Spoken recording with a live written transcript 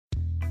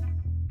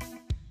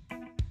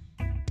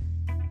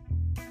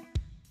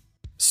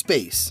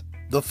Space,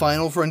 the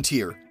final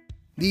frontier.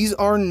 These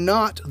are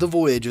not the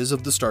voyages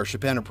of the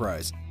Starship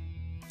Enterprise.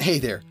 Hey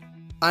there,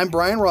 I'm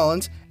Brian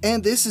Rollins,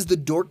 and this is the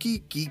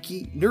Dorky,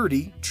 Geeky,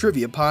 Nerdy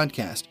Trivia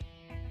Podcast.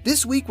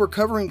 This week we're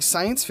covering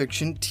science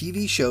fiction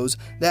TV shows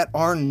that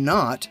are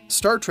not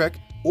Star Trek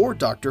or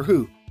Doctor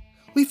Who.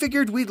 We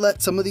figured we'd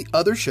let some of the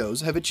other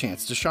shows have a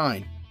chance to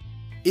shine.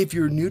 If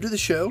you're new to the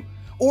show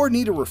or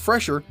need a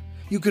refresher,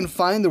 you can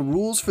find the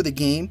rules for the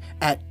game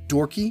at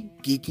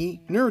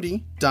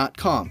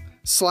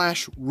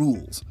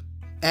dorkygeekynerdy.com/rules.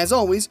 As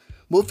always,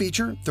 we'll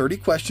feature 30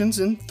 questions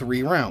in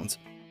 3 rounds.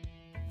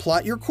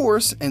 Plot your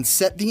course and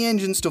set the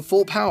engines to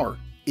full power.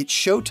 It's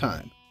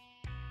showtime.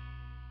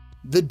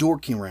 The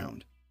Dorky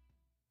Round.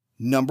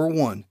 Number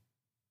 1.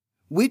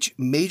 Which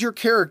major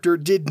character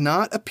did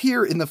not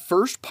appear in the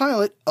first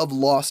pilot of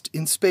Lost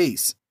in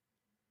Space?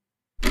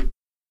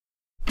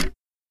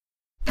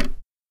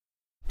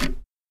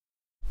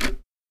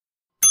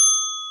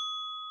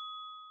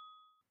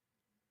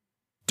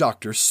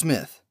 Dr.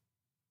 Smith.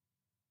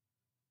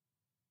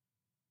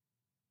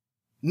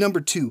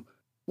 Number 2.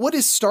 What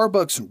is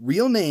Starbucks'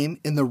 real name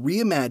in the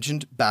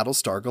reimagined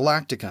Battlestar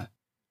Galactica?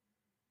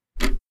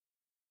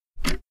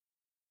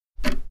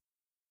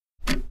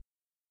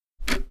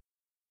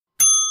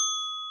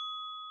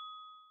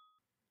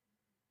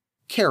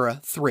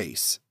 Kara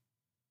Thrace.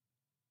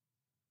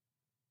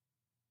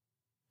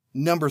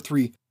 Number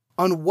 3.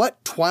 On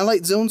what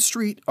Twilight Zone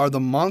street are the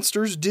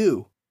monsters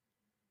due?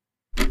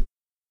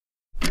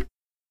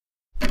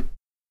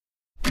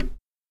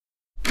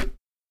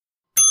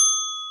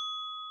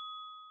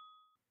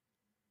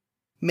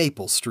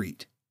 Maple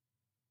Street.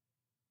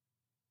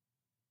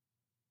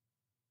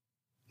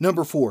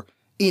 Number 4.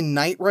 In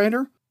Knight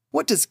Rider,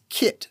 what does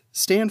KIT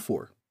stand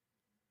for?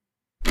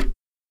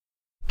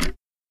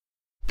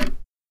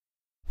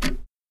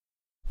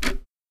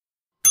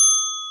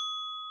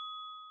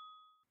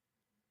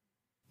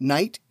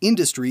 Knight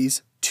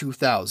Industries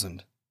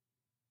 2000.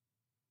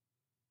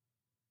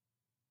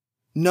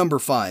 Number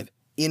 5.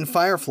 In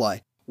Firefly,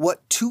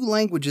 what 2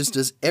 languages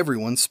does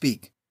everyone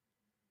speak?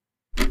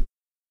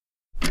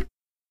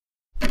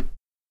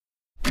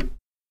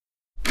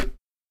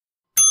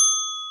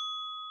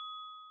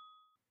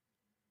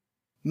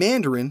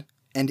 Mandarin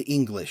and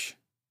English.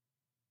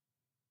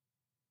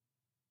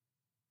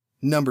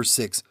 Number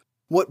 6.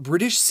 What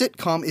British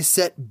sitcom is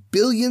set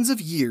billions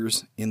of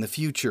years in the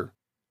future?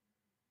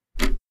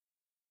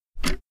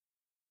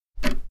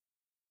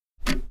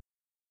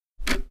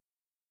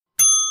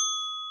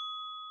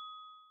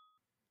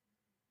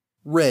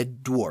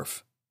 Red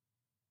Dwarf.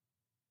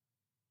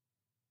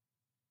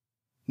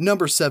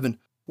 Number 7.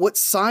 What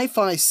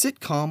sci-fi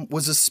sitcom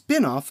was a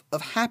spin-off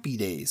of Happy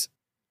Days?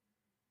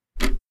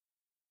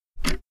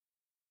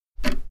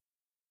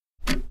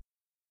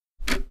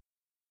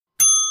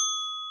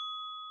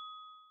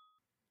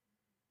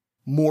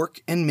 Mork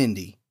and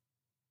Mindy.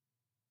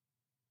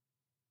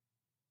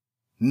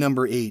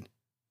 Number 8.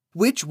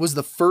 Which was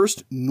the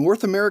first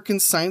North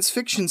American science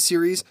fiction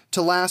series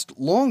to last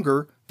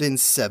longer than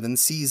 7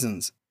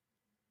 seasons?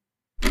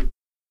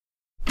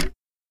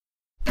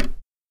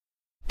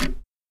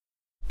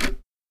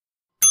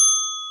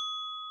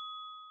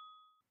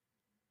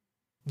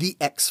 The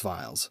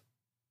X-Files.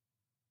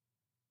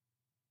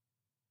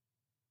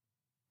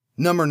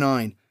 Number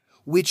 9.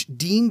 Which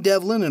Dean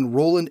Devlin and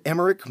Roland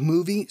Emmerich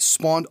movie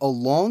spawned a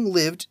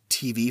long-lived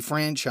TV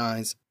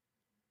franchise?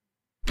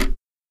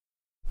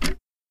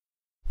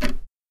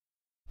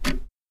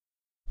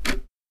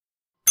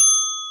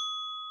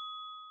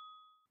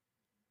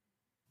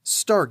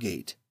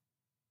 Stargate.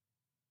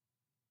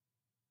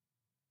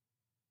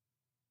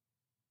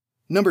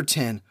 Number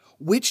 10.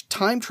 Which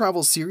time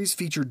travel series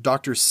featured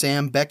Dr.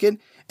 Sam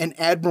Beckett and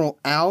Admiral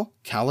Al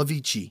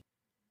Calavici?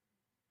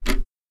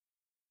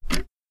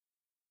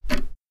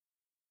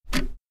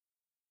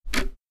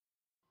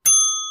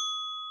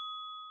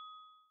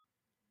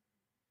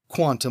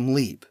 Quantum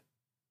Leap.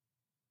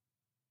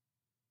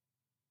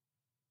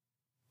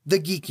 The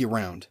Geeky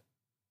Round.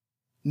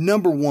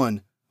 Number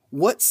 1.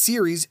 What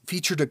series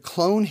featured a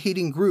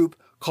clone-hating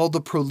group called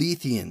the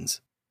Proletheans?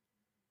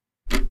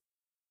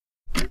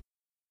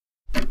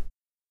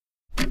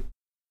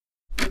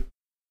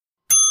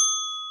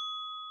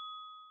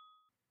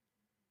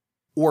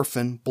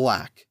 Orphan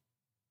Black.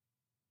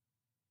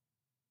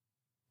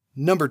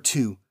 Number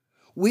 2.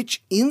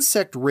 Which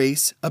insect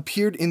race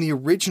appeared in the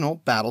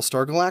original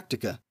Battlestar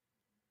Galactica?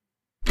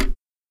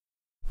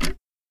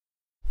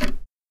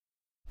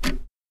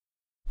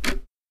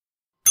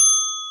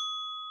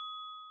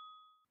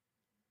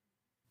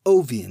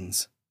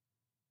 Ovians.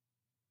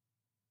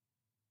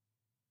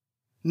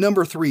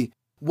 Number 3.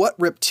 What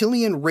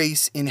reptilian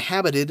race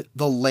inhabited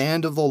the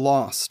Land of the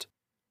Lost?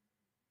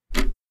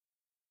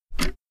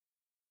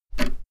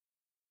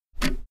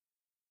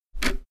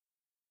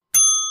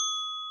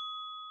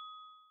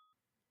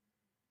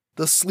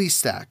 The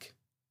Sleestak.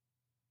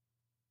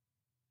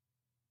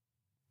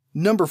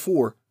 Number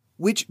 4.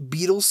 Which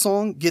Beatles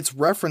song gets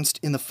referenced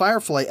in the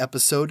Firefly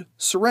episode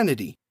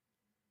Serenity?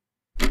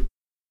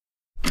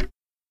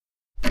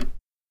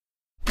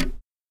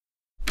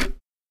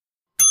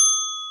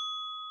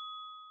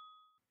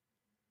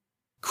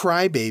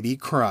 Cry Baby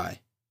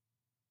Cry.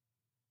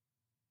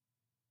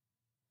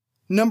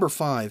 Number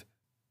 5.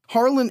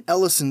 Harlan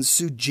Ellison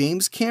sued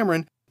James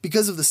Cameron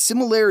because of the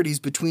similarities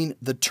between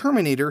The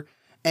Terminator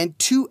and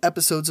 2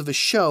 episodes of a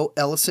show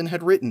Ellison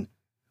had written.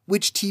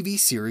 Which TV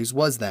series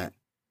was that?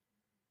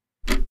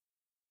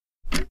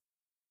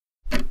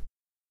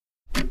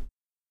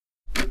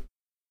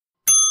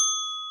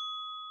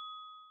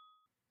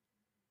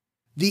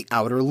 The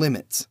Outer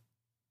Limits.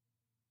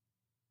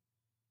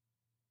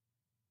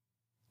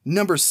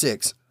 Number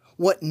 6.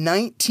 What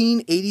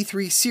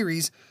 1983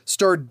 series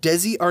starred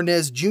Desi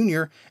Arnaz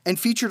Jr. and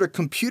featured a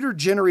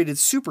computer-generated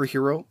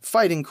superhero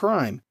fighting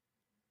crime?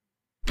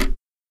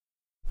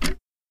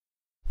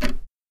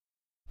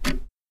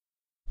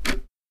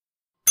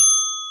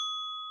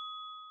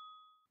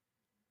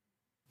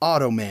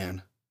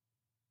 Automan.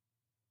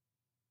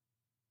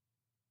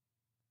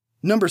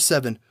 Number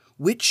 7.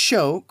 Which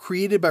show,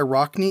 created by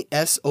Rockne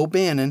S.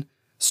 O'Bannon,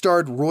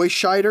 starred Roy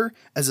Scheider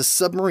as a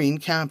submarine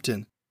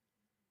captain?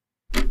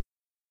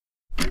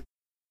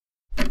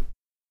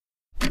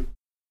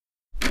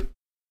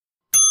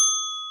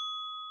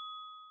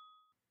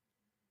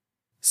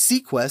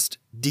 Sequest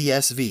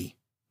DSV.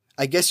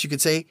 I guess you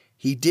could say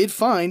he did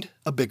find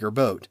a bigger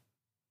boat.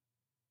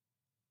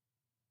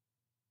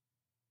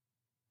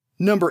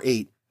 Number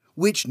 8.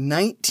 Which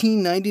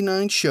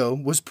 1999 show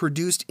was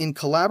produced in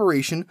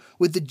collaboration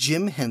with the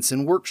Jim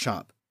Henson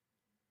Workshop?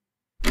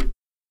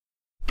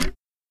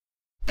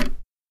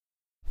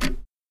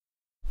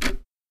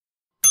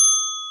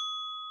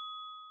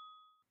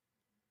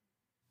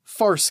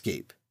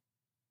 Farscape.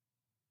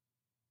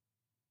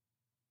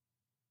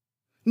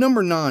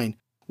 Number 9.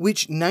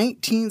 Which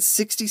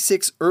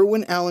 1966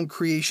 Irwin Allen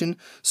creation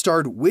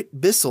starred Whit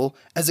Bissell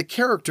as a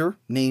character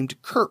named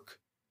Kirk?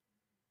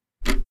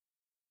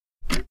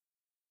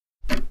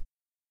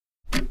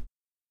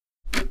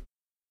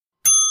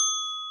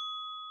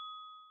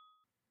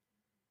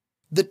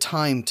 The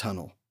Time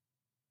Tunnel.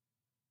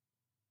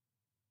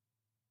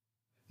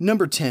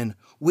 Number 10.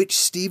 Which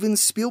Steven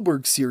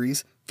Spielberg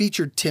series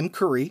featured Tim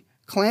Curry,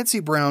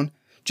 Clancy Brown,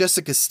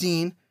 Jessica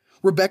Steen,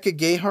 Rebecca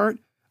Gayheart,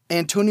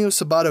 Antonio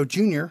Sabato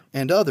Jr.,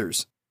 and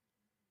others?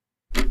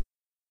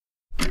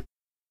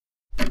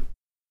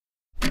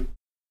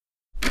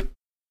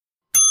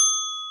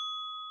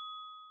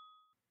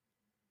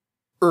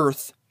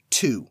 Earth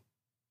 2.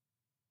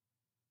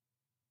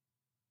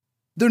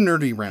 The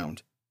Nerdy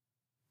Round.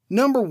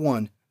 Number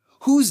 1.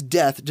 Whose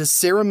death does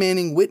Sarah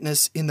Manning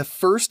witness in the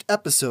first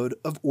episode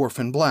of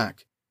Orphan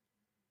Black?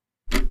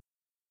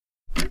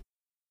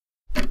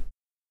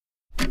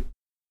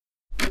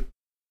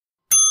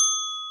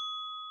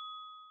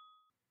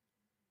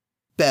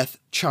 Beth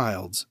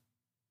Childs.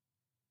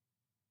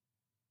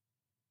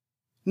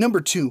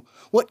 Number 2.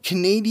 What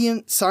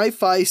Canadian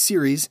sci-fi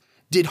series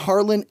did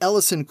Harlan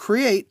Ellison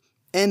create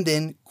and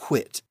then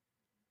quit?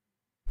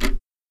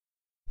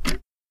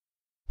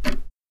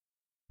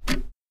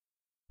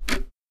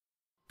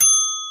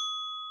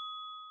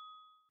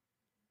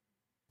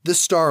 The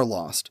Star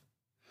Lost.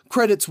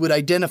 Credits would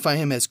identify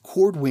him as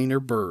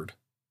Cordwainer Bird.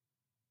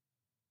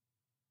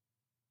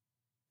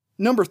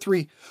 Number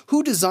 3.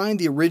 Who designed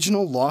the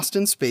original Lost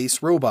in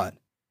Space robot?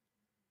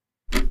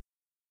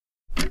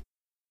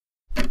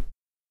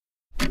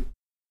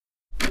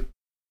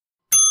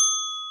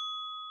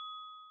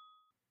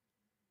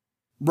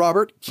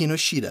 Robert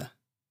Kinoshita.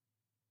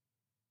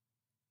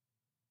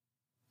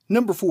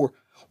 Number 4.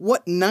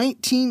 What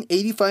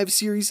 1985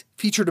 series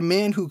featured a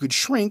man who could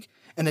shrink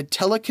and a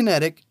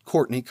telekinetic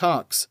Courtney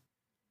Cox?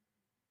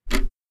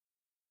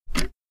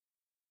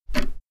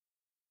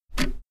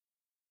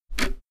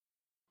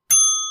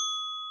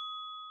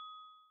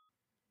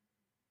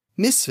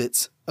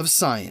 Misfits of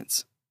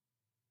Science.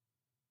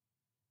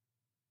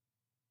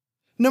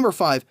 Number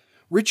 5.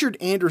 Richard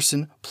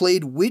Anderson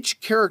played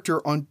which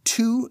character on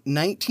 2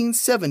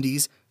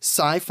 1970s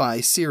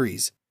sci-fi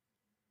series?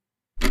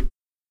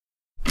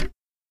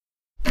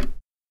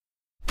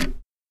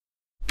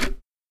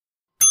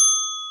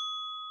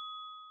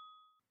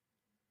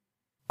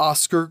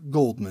 Oscar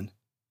Goldman.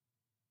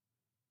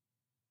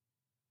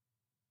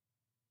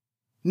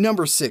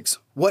 Number 6.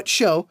 What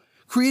show,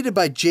 created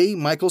by J.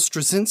 Michael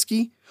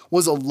Straczynski,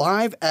 was a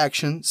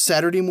live-action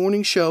Saturday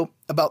morning show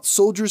about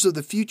soldiers of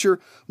the future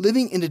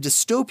living in a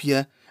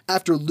dystopia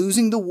after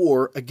losing the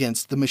war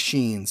against the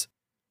machines?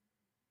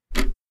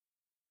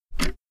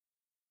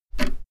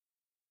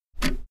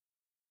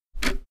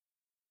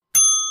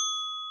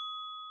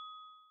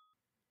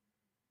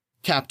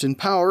 Captain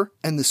Power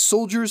and the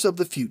Soldiers of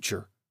the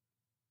Future.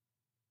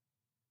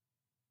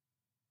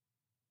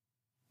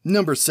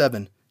 Number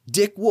 7.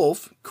 Dick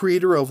Wolf,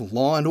 creator of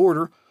Law and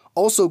Order,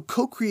 also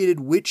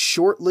co-created which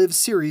short-lived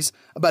series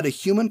about a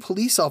human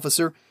police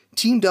officer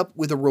teamed up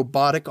with a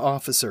robotic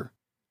officer?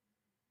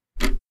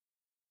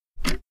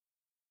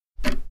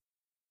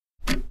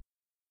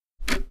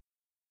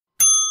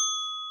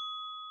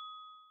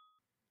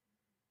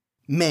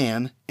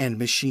 Man and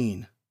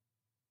Machine.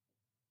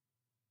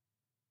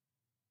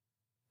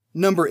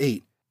 Number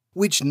 8.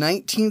 Which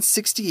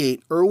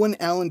 1968 Irwin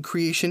Allen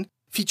creation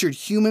featured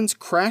humans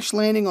crash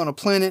landing on a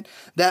planet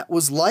that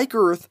was like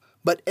Earth,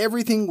 but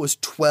everything was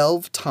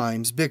 12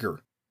 times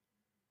bigger.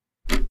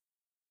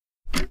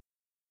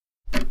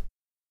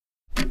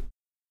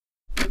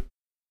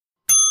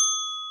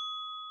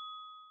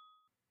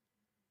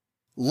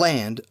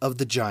 Land of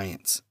the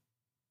Giants.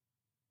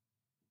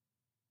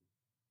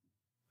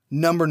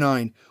 Number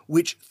 9,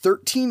 which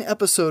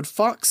 13-episode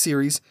Fox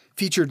series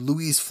featured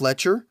Louise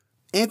Fletcher,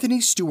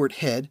 Anthony Stewart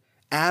Head,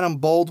 Adam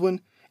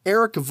Baldwin,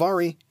 Eric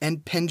Avari,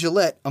 and Penn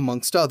Jillette,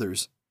 amongst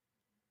others.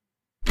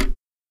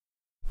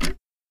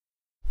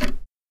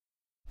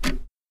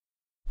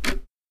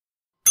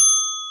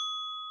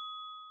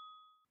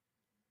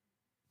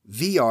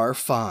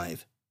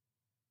 VR5.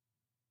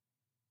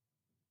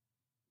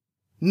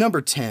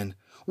 Number 10.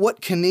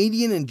 What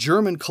Canadian and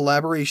German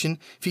collaboration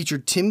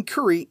featured Tim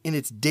Curry in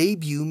its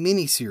debut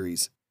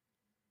miniseries?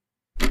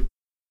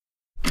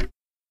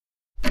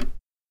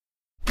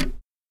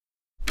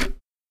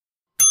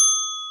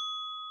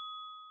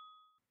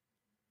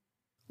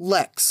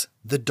 Lex,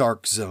 the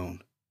Dark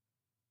Zone.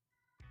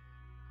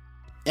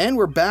 And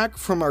we're back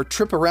from our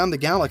trip around the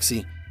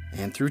galaxy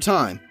and through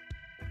time.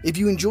 If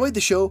you enjoyed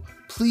the show,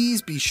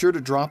 please be sure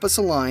to drop us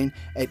a line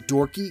at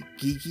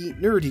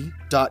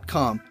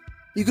dorkygeekynerdy.com.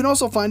 You can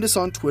also find us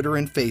on Twitter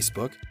and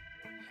Facebook.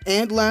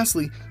 And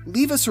lastly,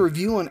 leave us a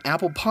review on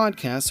Apple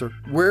Podcasts or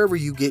wherever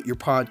you get your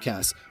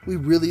podcasts. We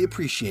really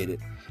appreciate it.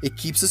 It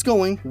keeps us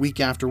going week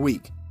after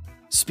week.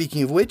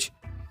 Speaking of which,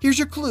 here's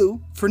your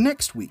clue for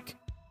next week.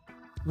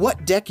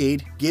 What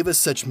decade gave us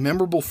such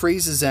memorable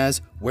phrases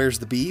as, "Where's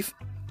the beef?"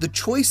 "The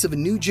choice of a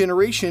new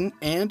generation,"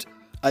 and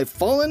 "I've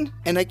fallen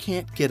and I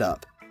can't get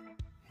up"?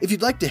 If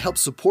you'd like to help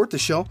support the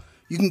show,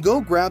 you can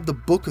go grab the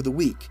book of the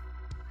week.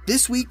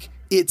 This week,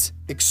 it's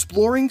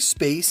Exploring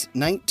Space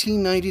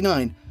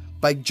 1999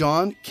 by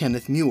John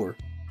Kenneth Muir.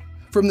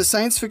 From the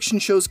science fiction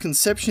show's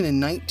conception in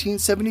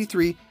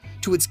 1973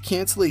 to its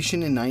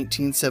cancellation in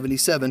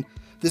 1977,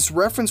 this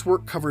reference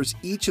work covers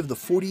each of the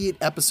 48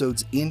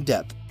 episodes in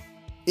depth,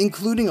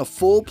 including a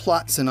full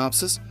plot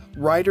synopsis,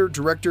 writer,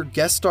 director,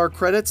 guest star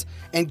credits,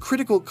 and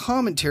critical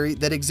commentary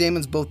that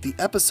examines both the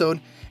episode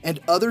and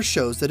other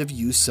shows that have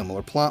used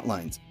similar plot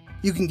lines.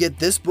 You can get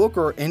this book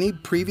or any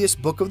previous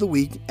book of the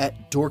week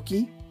at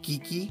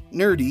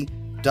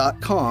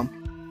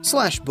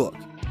dorkygeekynerdy.com/book.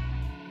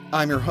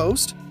 I'm your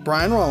host,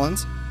 Brian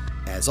Rollins.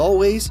 As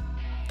always,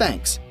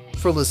 thanks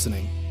for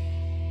listening.